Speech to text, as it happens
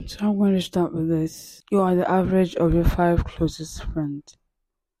So I'm going to start with this. You are the average of your five closest friends.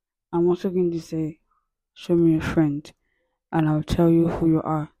 I'm also going to say, show me a friend, and I'll tell you who you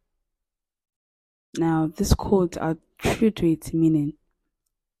are. Now, this quotes are true to its meaning,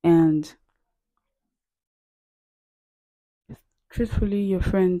 and truthfully, your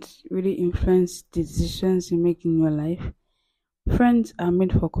friends really influence the decisions you make in your life. Friends are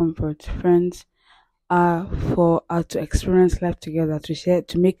made for comfort. Friends are to experience life together, to share,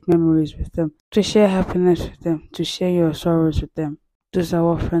 to make memories with them, to share happiness with them, to share your sorrows with them. Those are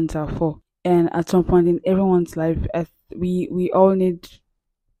what friends are for. And at some point in everyone's life, we all need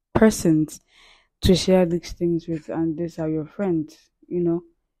persons to share these things with, and these are your friends.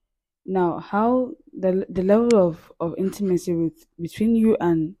 Now, how the level of intimacy between you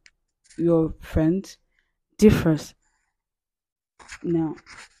and your friends differs. Now,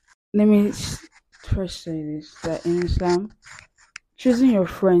 let me first say this: that in Islam, choosing your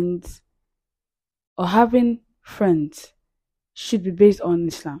friends or having friends should be based on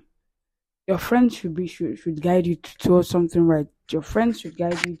Islam. Your friends should guide you towards something right. Your friends should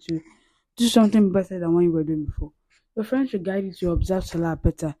guide you to do something better than what you were doing before. Your friends should guide you to observe Salah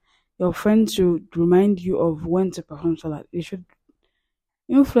better. Your friends should remind you of when to perform Salah. They should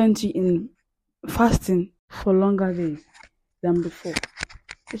influence you in fasting for longer days than before.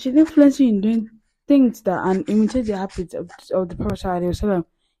 They should influence you in doing things that and imitate the habits of the Prophet ﷺ.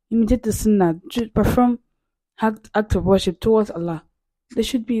 Imitate the Sunnah. To perform act of worship towards Allah. They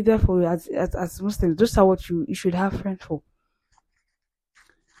should be there for you as Muslims. Those are what you should have friends for.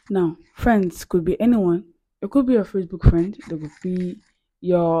 Now, friends could be anyone. It could be your Facebook friend. It could be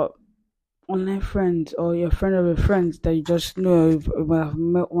your online friend or your friend of a friend that you just know you have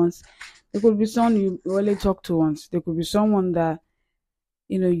met once. It could be someone you only talk to once. There could be someone that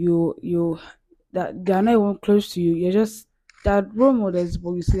you that they are not even close to you. You're just that role models,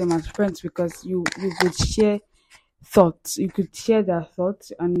 but you see them as friends because you could share thoughts. You could share their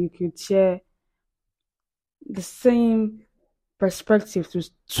thoughts, and you could share the same perspective to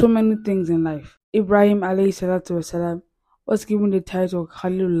so many things in life. Ibrahim alayhi salatu wasalam was given the title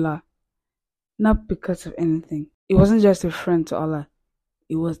Khalilullah not because of anything. It wasn't just a friend to Allah.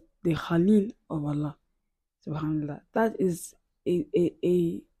 It was the Khalil of Allah. Subhanallah. That is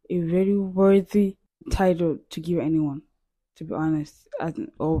a very worthy title to give anyone, to be honest,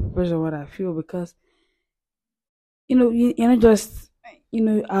 or based on what I feel, because you're not just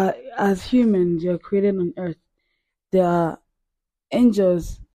as humans, you're created on earth. There are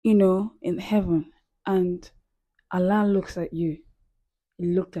angels, in heaven, and Allah looks at you. He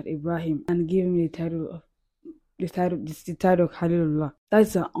looked at Ibrahim and gave him the title of Khalilullah.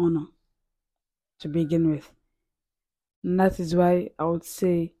 That's an honor to begin with. And that is why I would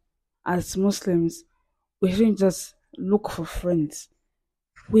say, as Muslims, we shouldn't just look for friends.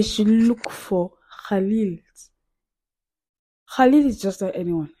 We should look for Khalils. Khalil is just like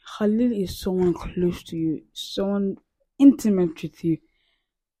anyone. Khalil is someone close to you, someone intimate with you,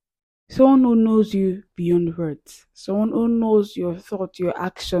 someone who knows you beyond words, someone who knows your thoughts, your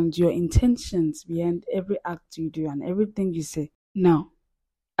actions, your intentions behind every act you do and everything you say. Now,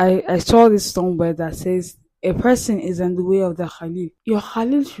 I saw this somewhere that says a person is in the way of the Khalil. Your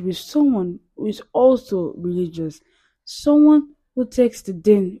Khalil should be someone who is also religious, someone who takes the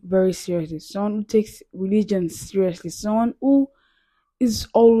deen very seriously, someone who takes religion seriously, someone who is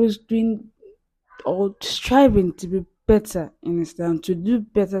always doing or striving to be better in Islam, to do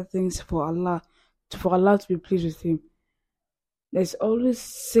better things for Allah, for Allah to be pleased with him. There's always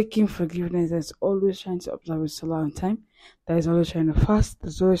seeking forgiveness, there's always trying to observe his Salah on time, there's always trying to fast,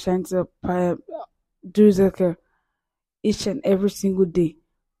 there's always trying to do zakah each and every single day,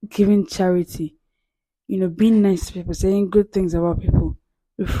 giving charity, being nice to people, saying good things about people,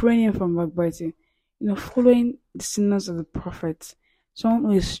 refraining from backbiting, following the sinners of the prophets.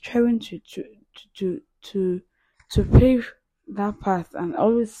 Someone who is striving to pave that path and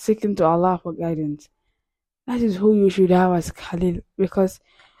always seeking to Allah for guidance. That is who you should have as Khalil, because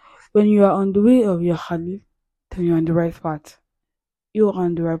when you are on the way of your Khalil, then you're on the right path. You are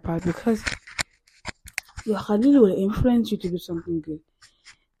on the right path because your Khalil will influence you to do something good.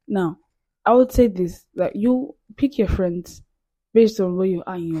 Now, I would say this, that you pick your friends based on where you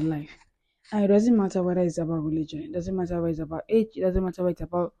are in your life. And it doesn't matter whether it's about religion, it doesn't matter whether it's about age, it doesn't matter whether it's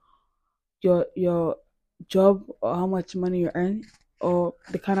about your job or how much money you earn or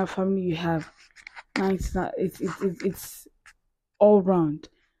the kind of family you have. Now it's all round.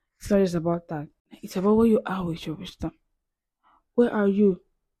 It's not just about that. It's about where you are with your wisdom. Where are you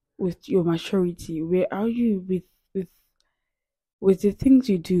with your maturity? Where are you with the things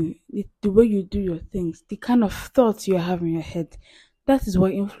you do, the way you do your things, the kind of thoughts you have in your head, That is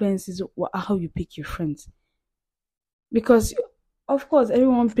what influences how you pick your friends. Because of course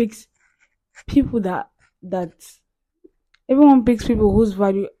everyone picks people that everyone picks people whose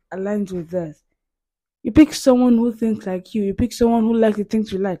value aligns with theirs. You pick someone who thinks like you pick someone who likes the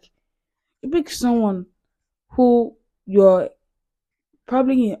things you like. You pick someone who you're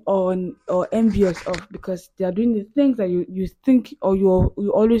probably on or envious of because they are doing the things that you think or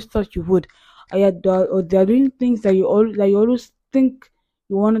you always thought you would, or they are doing things that you always think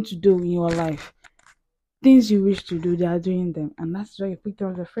you wanted to do in your life. Things you wish to do, they are doing them, and that's why you picked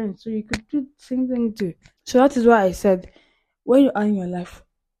them as a friend. So you could do the same thing too. So that is why I said when you are in your life,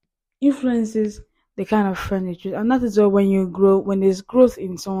 influences the kind of friend you choose, and that is why when you grow, when there's growth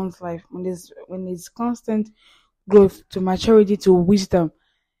in someone's life, when there's constant growth to maturity to wisdom,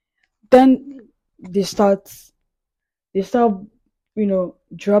 then they start they start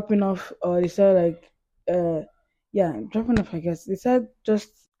dropping off, or they start like yeah, dropping off, I guess. They start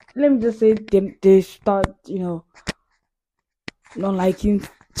just, let me just say, they start not liking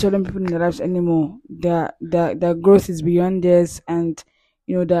certain people in their lives anymore. Their growth is beyond theirs, and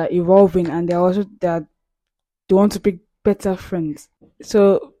they're evolving, and they want to pick better friends.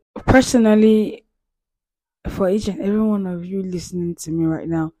 So personally, for each and every one of you listening to me right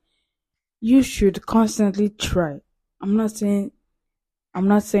now, you should constantly try. I'm not saying I'm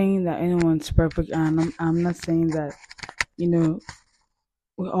not saying that anyone's perfect, and I'm not saying that you know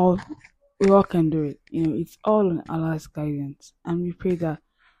we all we all can do it. It's all in Allah's guidance, and we pray that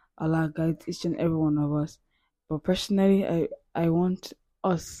Allah guides each and every one of us. But personally, I want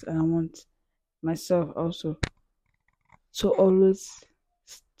us, and I want myself also to always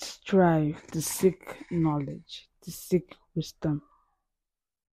strive to seek knowledge, to seek wisdom,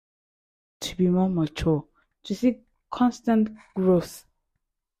 to be more mature, to seek constant growth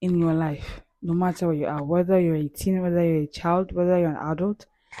in your life, no matter where you are, whether you're a teen, whether you're a child, whether you're an adult,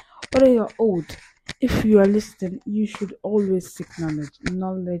 whether you're old. If you are listening, you should always seek knowledge.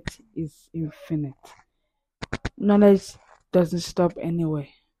 Knowledge is infinite. Knowledge doesn't stop anywhere.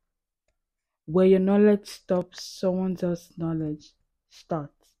 Where your knowledge stops, someone else's knowledge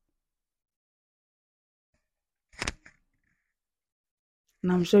starts.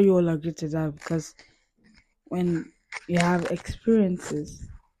 And I'm sure you all agree to that, because when you have experiences,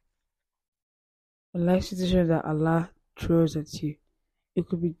 a life situation that Allah throws at you, it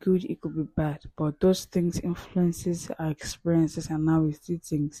could be good, it could be bad, but those things influences our experiences and how we see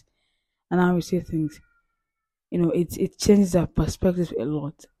things. And how we see things, it changes our perspective a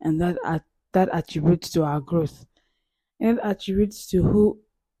lot, and that attributes to our growth, and it attributes to who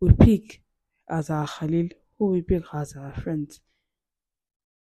we pick as our Khalil, who we pick as our friends.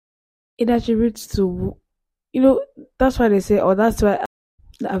 It attributes to, that's why they say, or that's why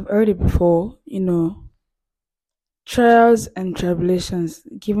I've heard it before, trials and tribulations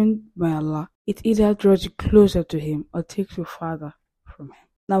given by Allah, it either draws you closer to Him or takes you farther from Him.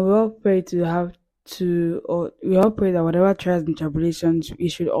 Now we all pray to have or we all pray that whatever trials and tribulations, we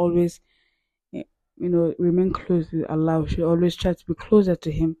should always, remain close with Allah. We should always try to be closer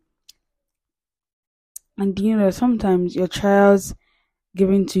to Him. And sometimes your trials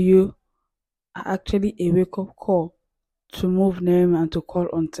given to you are actually a wake up call to move near Him and to call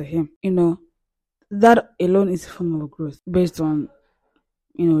unto Him. That alone is a form of growth based on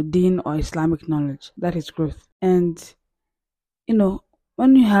deen or Islamic knowledge. That is growth. And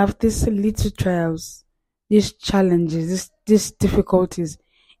when you have these little trials, these challenges, these difficulties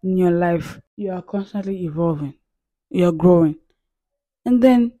in your life, you are constantly evolving, you're growing. And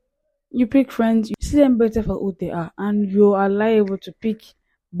then you pick friends, you see them better for who they are, and you are liable to pick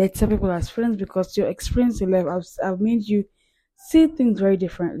better people as friends because your experience in life have made you see things very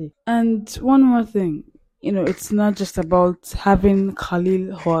differently. And one more thing, it's not just about having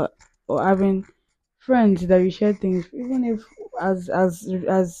Khalil or having friends that you share things, even if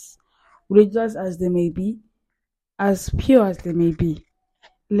as religious as they may be, as pure as they may be.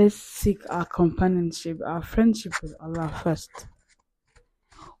 Let's seek our companionship, our friendship with Allah first.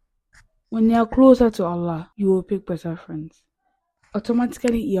 When you are closer to Allah, you will pick better friends.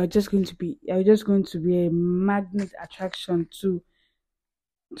 Automatically, you're just going to be a magnet attraction to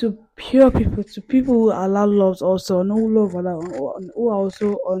pure people, to people who Allah loves also, and who love Allah, who are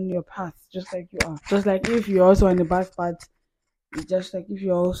also on your path, just like you are. Just like if you're also on the bad path, just like if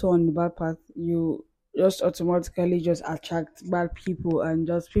you're also on the bad path, you just automatically just attract bad people and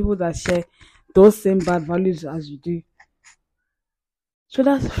just people that share those same bad values as you do. So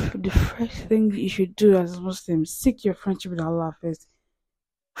that's the first thing you should do as a Muslim. Seek your friendship with Allah first.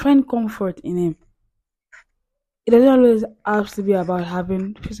 Find comfort in Him. It doesn't always have to be about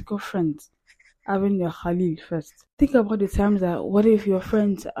having physical friends. having your Khalil first. Think about the times that what if your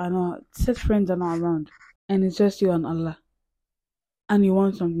friends are not set friends are not around and it's just you and Allah and you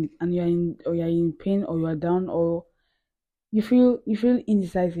want something and you're in pain or you are down or you feel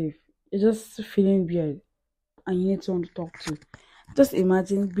indecisive. You're just feeling weird and you need someone to talk to. Just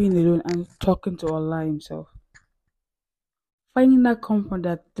imagine being alone and talking to Allah Himself. Finding that comfort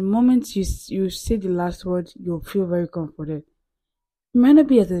that the moment you say the last word, you'll feel very comforted. It might not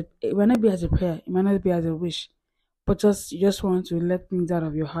be it might not be as a prayer, it might not be as a wish, but just you just want to let things out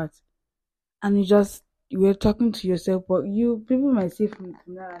of your heart. And you're talking to yourself, but you people might see from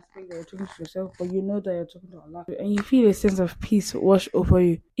that aspect that you're talking to yourself, but you know that you're talking to Allah. And you feel a sense of peace wash over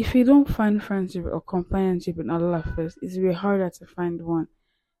you. If you don't find friendship or companionship in Allah first, it's very harder to find one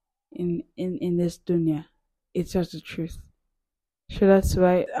in this dunya. It's just the truth. So that's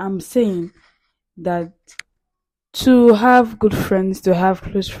why I'm saying that to have good friends, to have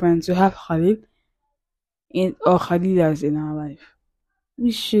close friends, to have Khalil in or Khalilas in our life,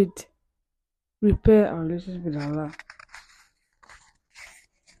 we should repair our relationship with Allah.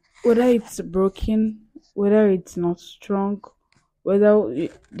 Whether it's broken, whether it's not strong, whether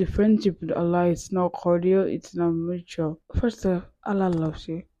the friendship with Allah is not cordial, it's not mutual. First of all, Allah loves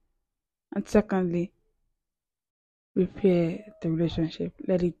you. And secondly, repair the relationship.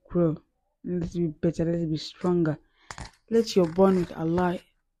 Let it grow. Let it be better. Let it be stronger. Let your bond with Allah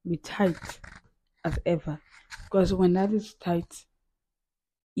be tight as ever. Because when that is tight,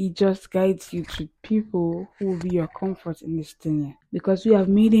 He just guides you to people who will be your comfort in this dunya. Because you have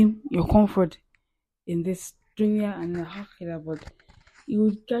made Him your comfort in this dunya and the akhirah, but He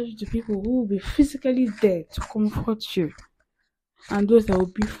will guide you to people who will be physically there to comfort you. And those that will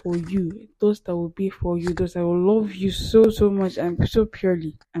be for you, those that will be for you, those that will love you so much and so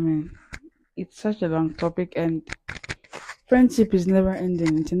purely. I mean, it's such a long topic, and friendship is never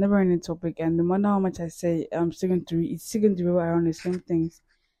ending. It's a never ending topic, and no matter how much I say, it's still going to be around the same things.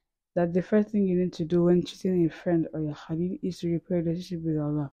 That the first thing you need to do when choosing a friend or your Khalil is to repair a relationship with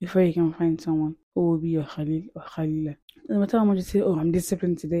Allah before you can find someone who will be your Khalil or Khalila. No matter how much you say, oh, I'm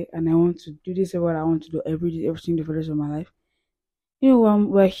disciplined today and I want to do this, what I want to do every day, every single day for the rest of my life. You know,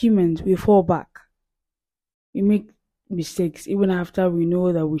 we're humans, we fall back. We make mistakes even after we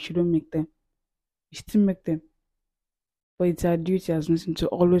know that we shouldn't make them. We still make them. But it's our duty as Muslims to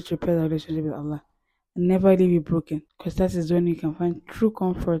always repair our relationship with Allah and never leave it broken, because that is when you can find true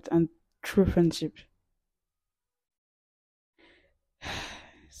comfort and true friendship.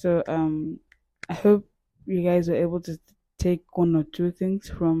 So I hope you guys were able to take one or two things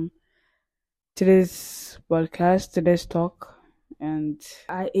from today's podcast, today's talk, and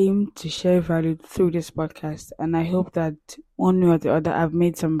I aim to share value through this podcast, and I hope that one way or the other I've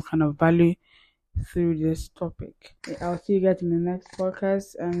made some kind of value through this topic. I'll see you guys in the next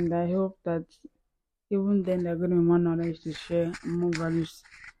podcast, and I hope that even then there are going to be more knowledge to share, more values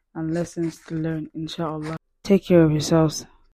and lessons to learn, inshallah. Take care of yourselves.